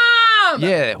 Mum!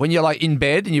 Yeah, when you're like in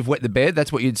bed and you've wet the bed,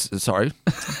 that's what you'd... Sorry.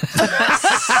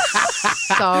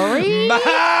 Sorry?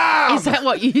 Mum! Is that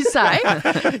what you say?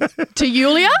 To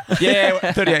Yulia? Yeah,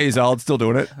 38 years old, still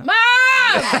doing it. Mum!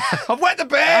 I've wet the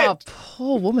bed! Oh,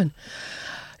 poor woman.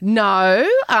 No,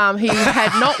 he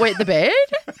had not wet the bed.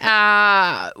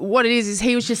 What it is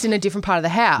he was just in a different part of the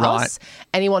house. Right.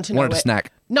 And he wanted to know a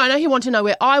snack. No, he wanted to know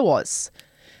where I was.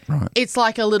 Right. It's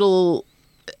like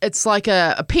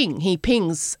a ping. He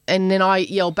pings and then I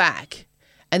yell back.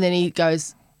 And then he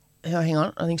goes, oh, hang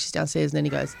on, I think she's downstairs. And then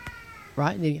he goes,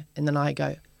 right? And then I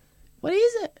go, what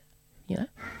is it? You know?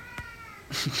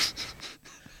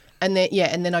 And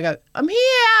then I go, I'm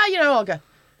here, I'll go.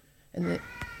 And then,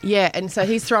 and so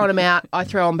he's throwing him out, I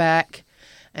throw him back.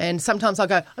 And sometimes I'll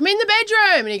go, I'm in the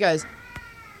bedroom. And he goes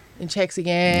and checks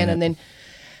again. And then...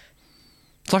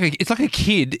 It's like a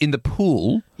kid in the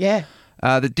pool. Yeah.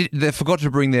 They forgot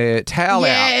to bring their towel out.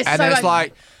 And so then it's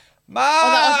like, Mum!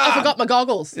 Oh, I forgot my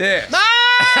goggles. Yeah. Mum!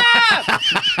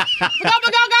 Forgot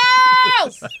my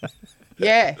goggles!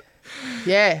 Yeah.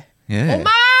 Oh,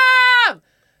 Mum!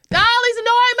 Darley's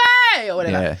annoying me! Or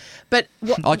whatever. Yeah. But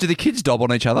do the kids dob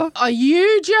on each other? Are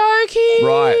you joking?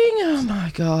 Right. Oh,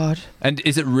 my God. And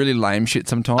is it really lame shit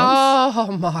sometimes?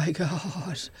 Oh, my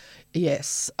God.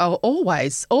 Yes. Oh,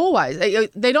 always.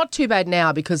 They're not too bad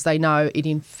now because they know it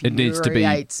infuriates it needs to be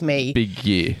me. Big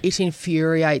year. It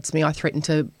infuriates me. I threaten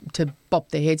to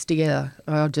bop their heads together.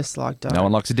 I just like, don't. No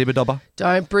one likes a dibber-dobber.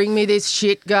 Don't bring me this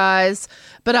shit, guys.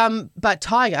 But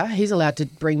Tiger, he's allowed to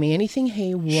bring me anything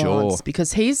he wants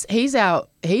because he's our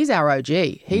OG.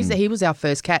 He was our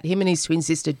first cat. Him and his twin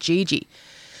sister Gigi.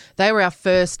 They were our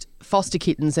first foster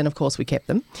kittens, and of course we kept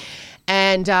them.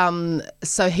 And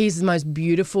so he's the most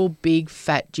beautiful, big,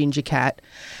 fat ginger cat.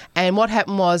 And what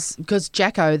happened was, because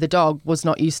Jacko, the dog, was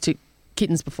not used to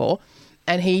kittens before,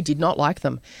 and he did not like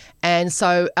them. And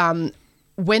so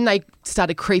when they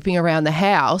started creeping around the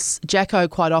house, Jacko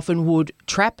quite often would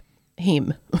trap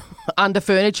him under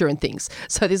furniture and things.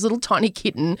 So this little tiny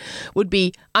kitten would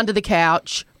be under the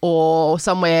couch or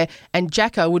somewhere, and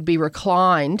Jacko would be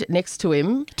reclined next to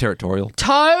him. Territorial.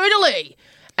 Totally.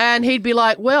 And he'd be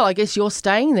like, well, I guess you're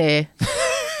staying there,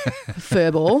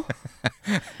 furball,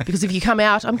 because if you come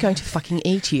out, I'm going to fucking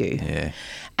eat you. Yeah.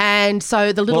 And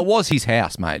so the little... Well, it was his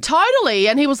house, mate. Totally.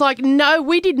 And he was like, no,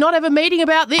 we did not have a meeting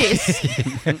about this.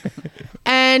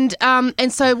 And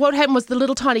so what happened was the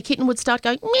little tiny kitten would start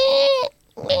going, meh,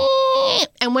 meh.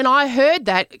 And when I heard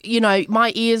that,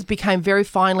 my ears became very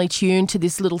finely tuned to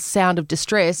this little sound of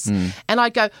distress. And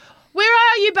I'd go, where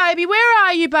are you, baby? Where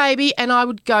are you, baby? And I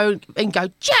would go,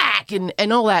 Jack,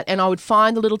 and all that. And I would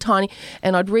find the little tiny,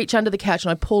 and I'd reach under the couch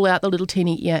and I'd pull out the little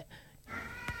teeny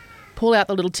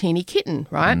kitten,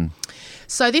 right?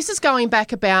 So this is going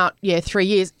back about, 3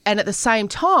 years. And at the same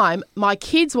time, my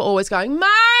kids were always going,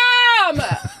 Mom!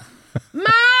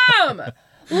 Mom!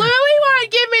 Louie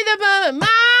won't give me the bird.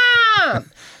 Mom!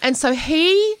 And so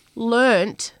he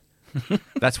learnt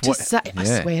That's to what. say, I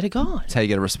swear to God. That's how you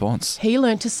get a response. He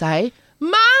learnt to say,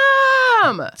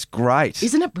 Mom! It's great.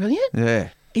 Isn't it brilliant? Yeah.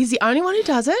 He's the only one who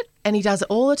does it, and he does it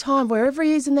all the time wherever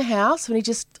he is in the house. When he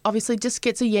just obviously just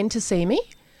gets a yen to see me,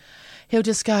 he'll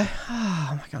just go,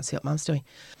 I can't see what Mum's doing.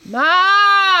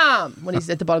 Mom! When he's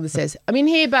at the bottom of the stairs, I'm in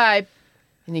here, babe.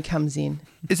 And he comes in.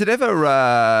 Is it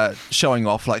ever showing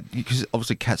off, like, because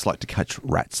obviously cats like to catch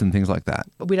rats and things like that?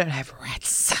 But we don't have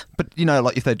rats. But,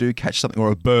 like if they do catch something or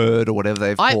a bird or whatever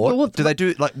they've caught, do they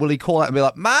do, like, will he call out and be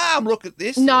like, Mom, look at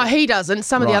this? No, he doesn't.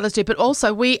 Some of the Right. others do. But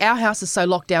also, our house is so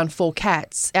locked down for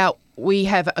cats. We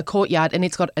have a courtyard and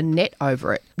it's got a net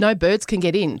over it. No birds can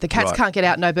get in. The cats Right. can't get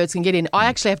out. No birds can get in. I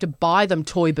actually have to buy them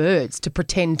toy birds to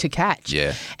pretend to catch.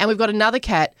 Yeah. And we've got another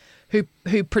cat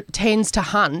who pretends to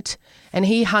hunt, and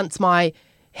he hunts my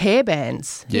hair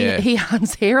bands. Yeah. He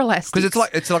hunts hair elastics. Because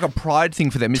it's like a pride thing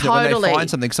for them, isn't it? When Totally. they find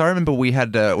something. Because I remember we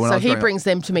had when I So was he growing up- brings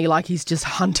them to me like he's just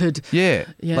hunted. Yeah,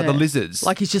 like the lizards.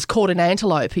 Like he's just caught an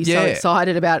antelope. He's so Yeah.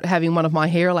 excited about having one of my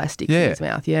hair elastics in Yeah. his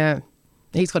mouth. Yeah.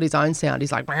 He's got his own sound.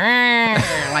 He's like,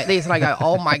 like this. And I go,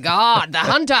 oh my God, the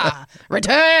hunter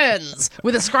returns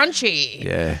with a scrunchie.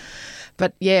 Yeah.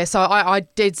 But yeah, so I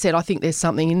dead set, I think there's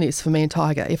something in this for me and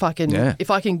Tiger. If I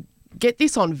can get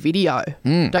this on video,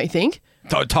 don't you think?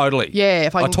 Totally. Yeah,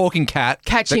 if I a can talking cat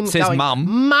catch that him says going,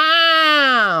 mum.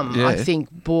 Mum! Yeah. I think,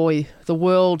 boy, the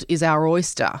world is our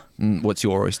oyster. What's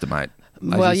your oyster, mate? As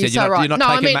Well, you you're said, so you're not, right. You're not No, I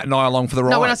taking mean- Matt and I along for the ride.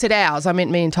 No, when I said ours, I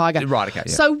meant me and Tiger. Right, okay,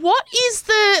 yeah. So what's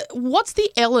the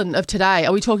Ellen of today?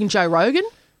 Are we talking Joe Rogan?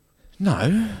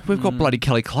 No, we've got bloody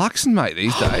Kelly Clarkson, mate,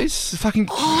 these days. Fucking.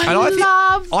 She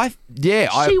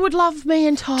would love me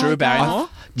and Tiger. Drew Barrymore?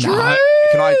 Drew! No,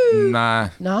 can I? Nah.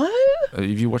 No? Have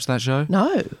you watched that show?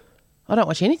 No. I don't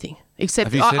watch anything. Except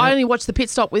Have you seen I it? only watch the pit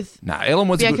stop with Nah, Ellen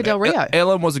was Bianca a good, Del Rio.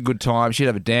 Ellen was a good time. She'd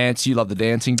have a dance. You loved the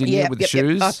dancing, didn't you, with the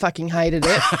shoes? I fucking hated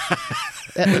it.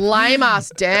 That lame ass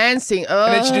dancing.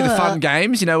 And then she'd do the fun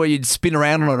games, where you'd spin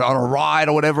around on a ride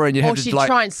or whatever, and you'd Or have to she'd like.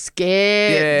 try and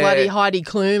scare Yeah. bloody Heidi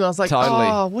Klum. I was like, Totally.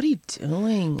 oh, what are you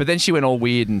doing? But then she went all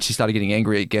weird and she started getting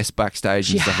angry at guests backstage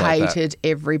She and stuff like that. hated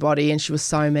everybody and she was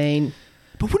so mean.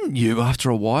 But wouldn't you after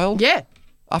a while? Yeah.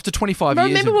 After 25 years.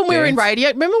 Remember when we were in radio?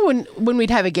 Remember when we'd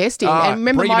have a guest in? and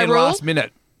remember bring my him in rule? last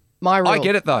minute. My rule. I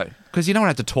get it though, because you don't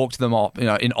have to talk to them off,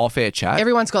 in off-air chat.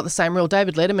 Everyone's got the same rule.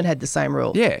 David Letterman had the same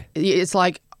rule. Yeah. It's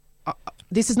like,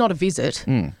 this is not a visit.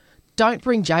 Don't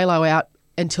bring J-Lo out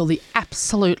until the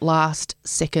absolute last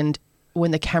second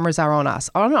when the cameras are on us.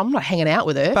 I'm not hanging out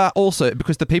with her. But also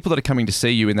because the people that are coming to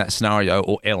see you in that scenario,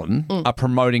 or Ellen, are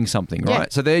promoting something, right? Yeah.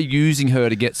 So they're using her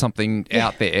to get something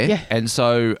out there. Yeah. And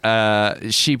so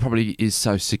she probably is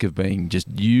so sick of being just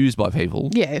used by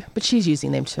people. Yeah, but she's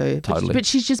using them too. Totally. But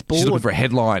she's just bored. She's looking for a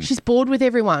headline. She's bored with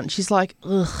everyone. She's like,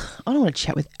 ugh, I don't want to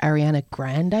chat with Ariana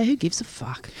Grande. Who gives a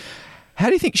fuck? How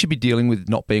do you think she'd be dealing with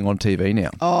not being on TV now?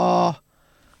 Oh,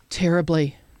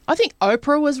 terribly. I think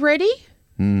Oprah was ready.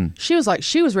 She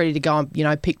was ready to go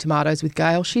and, pick tomatoes with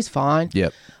Gail. She's fine.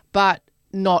 Yep. But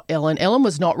not Ellen. Ellen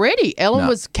was not ready. Ellen No.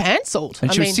 was cancelled.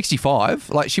 And she was 65.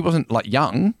 Like, she wasn't, like,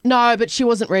 young. No, but she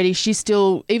wasn't ready. She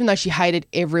still, even though she hated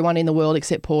everyone in the world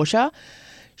except Portia,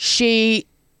 she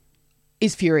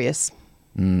is furious.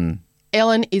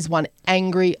 Ellen is one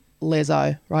angry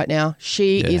lezo right now.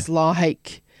 She is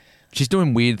like... She's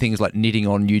doing weird things like knitting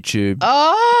on YouTube.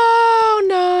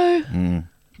 Oh, no.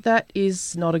 That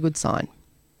is not a good sign.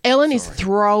 Ellen is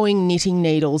throwing knitting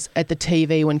needles at the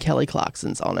TV when Kelly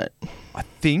Clarkson's on it. I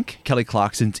think Kelly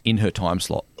Clarkson's in her time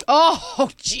slot. Oh,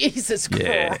 Jesus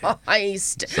Yeah.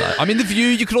 Christ. So, I mean, The View,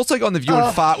 you could also go on The View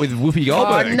and fart with Whoopi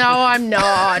Goldberg. Oh, no, I'm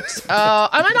not.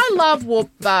 I love Whoop,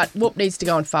 but Whoop needs to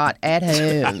go and fart at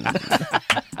home.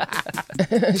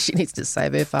 She needs to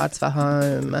save her farts for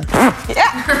home.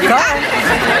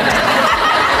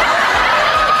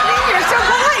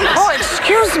 Oh,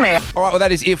 excuse me. All right, well,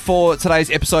 that is it for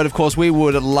today's episode. Of course, we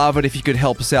would love it if you could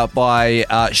help us out by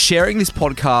sharing this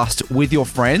podcast with your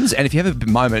friends. And if you have a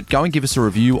moment, go and give us a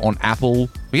review on Apple.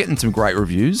 We're getting some great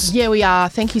reviews. Yeah, we are.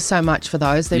 Thank you so much for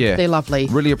those. They're lovely.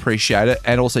 Really appreciate it.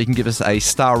 And also, you can give us a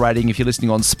star rating if you're listening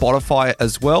on Spotify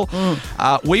as well.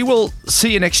 We will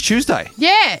see you next Tuesday.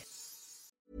 Yeah.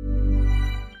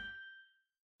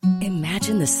 Imagine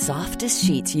Imagine the softest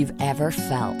sheets you've ever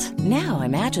felt. Now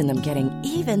imagine them getting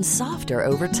even softer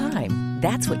over time.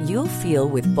 That's what you'll feel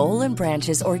with Boll &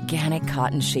 Branch's organic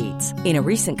cotton sheets. In a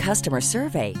recent customer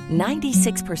survey,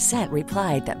 96%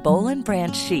 replied that Boll &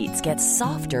 Branch sheets get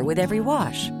softer with every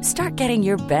wash. Start getting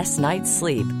your best night's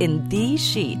sleep in these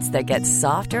sheets that get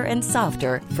softer and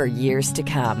softer for years to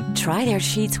come. Try their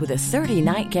sheets with a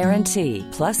 30-night guarantee.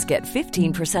 Plus, get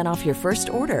 15% off your first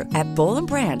order at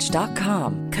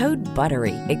bollandbranch.com. Code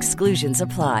BUTTERY. Exclusions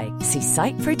apply. See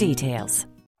site for details.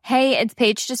 Hey, it's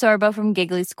Paige DeSorbo from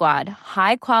Giggly Squad.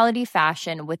 High quality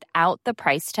fashion without the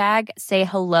price tag. Say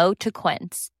hello to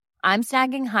Quince. I'm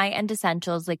snagging high-end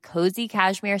essentials like cozy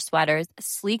cashmere sweaters,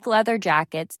 sleek leather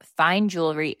jackets, fine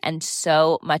jewelry, and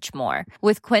so much more.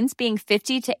 With Quince being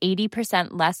 50 to 80%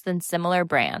 less than similar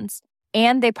brands.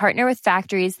 And they partner with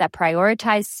factories that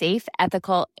prioritize safe,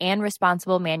 ethical, and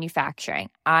responsible manufacturing.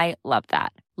 I love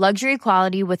that. Luxury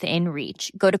quality within reach.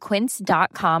 Go to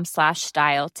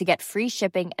quince.com/style to get free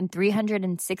shipping and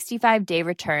 365-day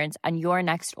returns on your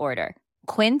next order.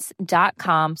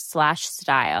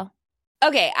 Quince.com/style.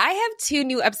 Okay, I have two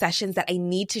new obsessions that I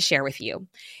need to share with you.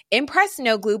 Impress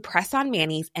No Glue Press-On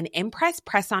Manis and Impress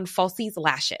Press-On Falsies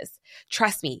Lashes.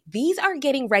 Trust me, these are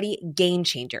getting ready game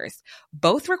changers.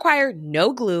 Both require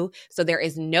no glue, so there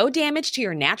is no damage to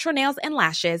your natural nails and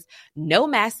lashes, no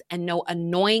mess, and no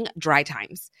annoying dry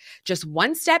times. Just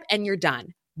one step and you're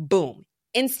done. Boom.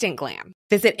 Instant glam.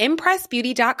 Visit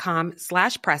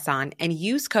impressbeauty.com/presson and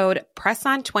use code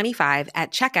PRESSON25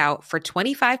 at checkout for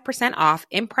 25% off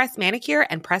Impress Manicure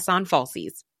and Press-On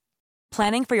Falsies.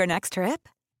 Planning for your next trip?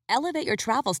 Elevate your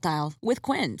travel style with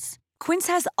Quince. Quince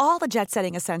has all the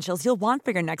jet-setting essentials you'll want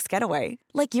for your next getaway,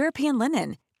 like European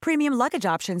linen, premium luggage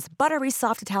options, buttery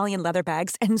soft Italian leather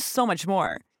bags, and so much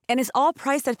more. And is all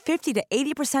priced at 50 to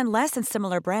 80% less than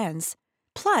similar brands.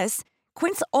 Plus,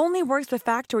 Quince only works with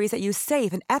factories that use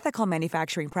safe and ethical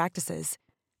manufacturing practices.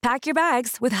 Pack your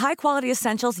bags with high-quality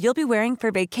essentials you'll be wearing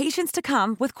for vacations to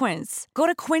come with Quince. Go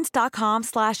to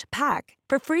quince.com/pack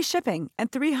for free shipping and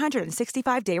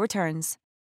 365-day returns.